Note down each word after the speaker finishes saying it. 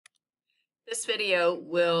This video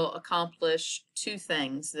will accomplish two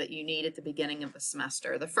things that you need at the beginning of the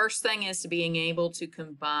semester. The first thing is being able to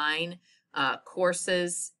combine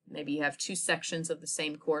courses. Maybe you have two sections of the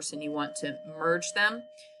same course and you want to merge them.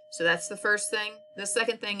 So that's the first thing. The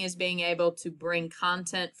second thing is being able to bring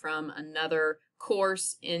content from another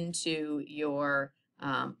course into your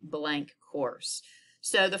blank course.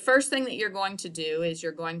 So the first thing that you're going to do is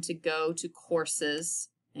you're going to go to courses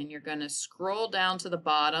and you're going to scroll down to the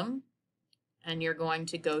bottom and you're going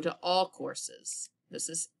to go to all courses. This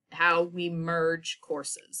is how we merge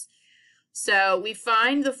courses. So we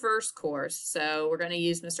find the first course. So we're going to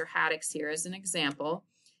use Mr. Haddix here as an example.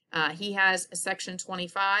 He has a section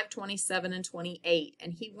 25, 27, and 28,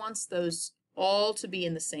 and he wants those all to be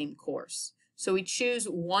in the same course. So we choose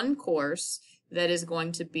one course that is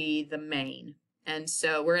going to be the main. And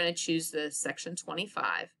so we're going to choose the section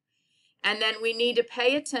 25. And then we need to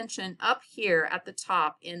pay attention up here at the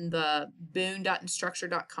top in the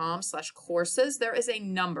boone.instructure.com/courses. There is a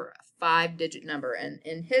number, a 5-digit number. And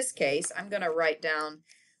in his case, I'm going to write down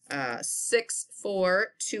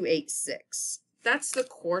 64286. That's the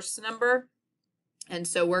course number. And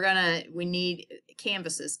so we need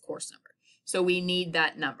Canvas's course number. So we need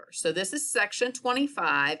that number. So this is section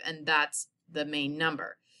 25, and that's the main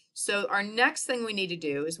number. So our next thing we need to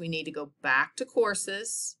do is we need to go back to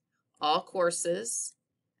courses, all courses,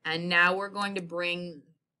 and now we're going to bring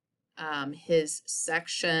his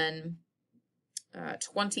section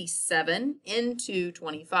 27 into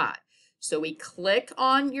 25. So we click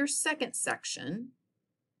on your second section,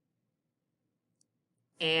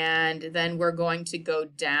 and then we're going to go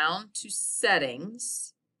down to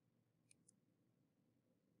settings.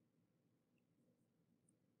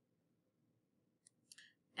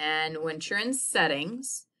 And once you're in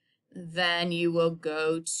settings, then you will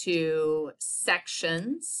go to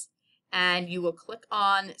sections and you will click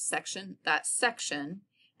on that section,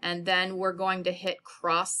 and then we're going to hit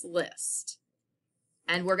cross list.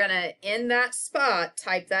 And we're going to, in that spot,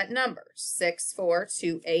 type that number,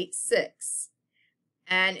 64286.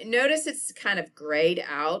 And notice it's kind of grayed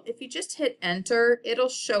out. If you just hit enter, it'll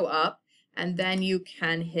show up, and then you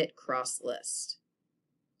can hit cross list.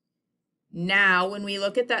 Now, when we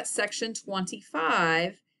look at that section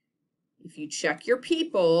 25, if you check your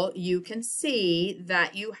people, you can see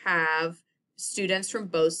that you have students from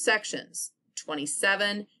both sections,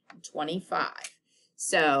 27 and 25.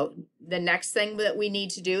 So the next thing that we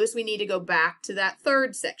need to do is we need to go back to that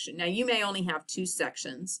third section. Now, you may only have 2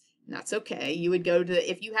 sections, and that's okay. You would go to,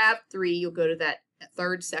 if you have 3, you'll go to that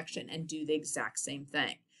third section and do the exact same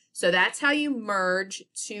thing. So that's how you merge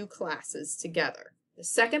 2 classes together. The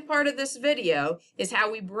second part of this video is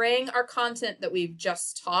how we bring our content that we've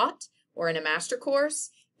just taught or in a master course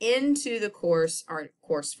into the course, our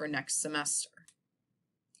course for next semester.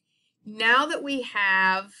 Now that we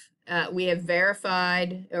have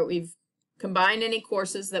verified, or we've combined any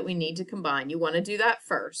courses that we need to combine, you want to do that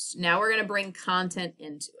first. Now we're going to bring content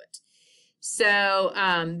into it. So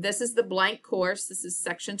this is the blank course. This is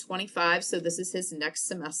section 25. So this is his next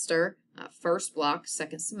semester, first block,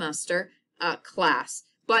 second semester class.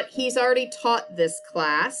 But he's already taught this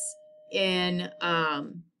class in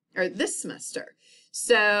or this semester.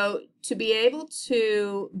 So to be able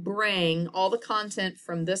to bring all the content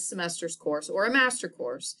from this semester's course or a master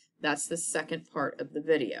course, that's the second part of the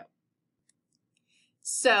video.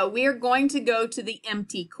 So we are going to go to the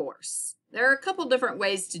empty course. There are a couple different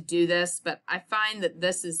ways to do this, but I find that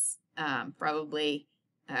this is probably,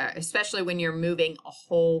 especially when you're moving a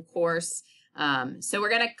whole course. So we're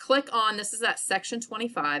going to click on, this is that section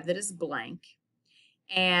 25 that is blank.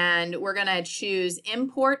 And we're going to choose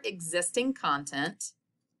import existing content.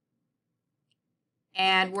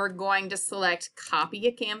 And we're going to select copy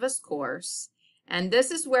a Canvas course. And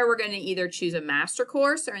this is where we're going to either choose a master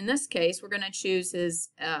course, or in this case, we're going to choose his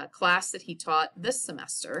class that he taught this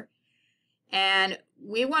semester. And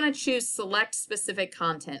we want to choose select specific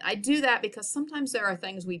content. I do that because sometimes there are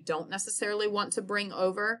things we don't necessarily want to bring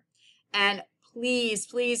over. And please,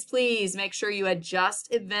 please, please make sure you adjust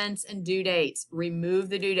events and due dates. Remove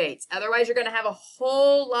the due dates. Otherwise, you're going to have a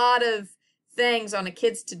whole lot of things on a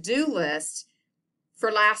kid's to-do list for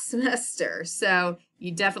last semester. So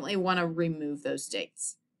you definitely want to remove those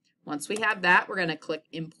dates. Once we have that, we're going to click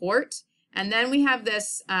import. And then we have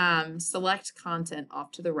this select content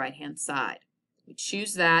off to the right-hand side. We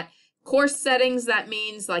choose that. Course settings, that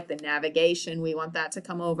means like the navigation, we want that to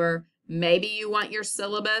come over. Maybe you want your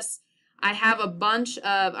syllabus. I have a bunch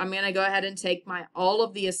of, I'm going to go ahead and take all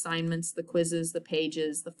of the assignments, the quizzes, the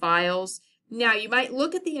pages, the files. Now you might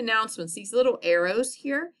look at the announcements, these little arrows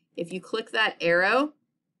here. If you click that arrow,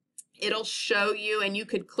 it'll show you, and you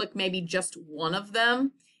could click maybe just one of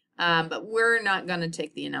them, but we're not going to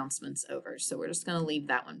take the announcements over, so we're just going to leave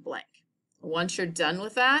that one blank. Once you're done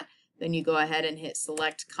with that, then you go ahead and hit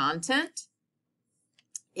select content.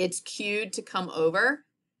 It's queued to come over,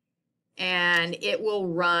 and it will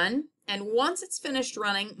run. And once it's finished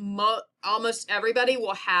running, almost everybody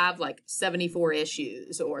will have like 74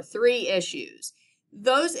 issues or 3 issues.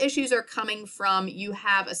 Those issues are coming from, you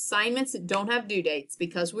have assignments that don't have due dates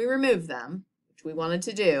because we removed them, which we wanted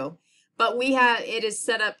to do, but it is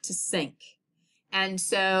set up to sync. And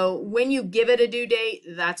so when you give it a due date,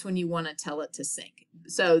 that's when you want to tell it to sync.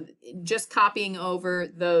 So just copying over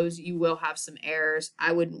those, you will have some errors.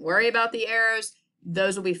 I wouldn't worry about the errors.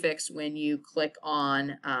 Those will be fixed when you click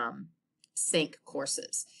on sync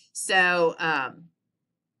courses. So,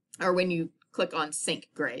 or when you click on sync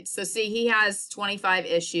grades. So see, he has 25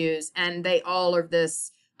 issues, and they all are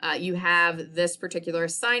this, you have this particular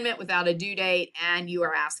assignment without a due date, and you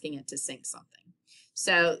are asking it to sync something.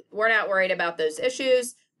 So we're not worried about those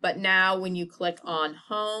issues, but now when you click on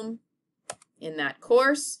home in that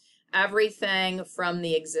course, everything from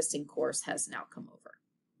the existing course has now come over.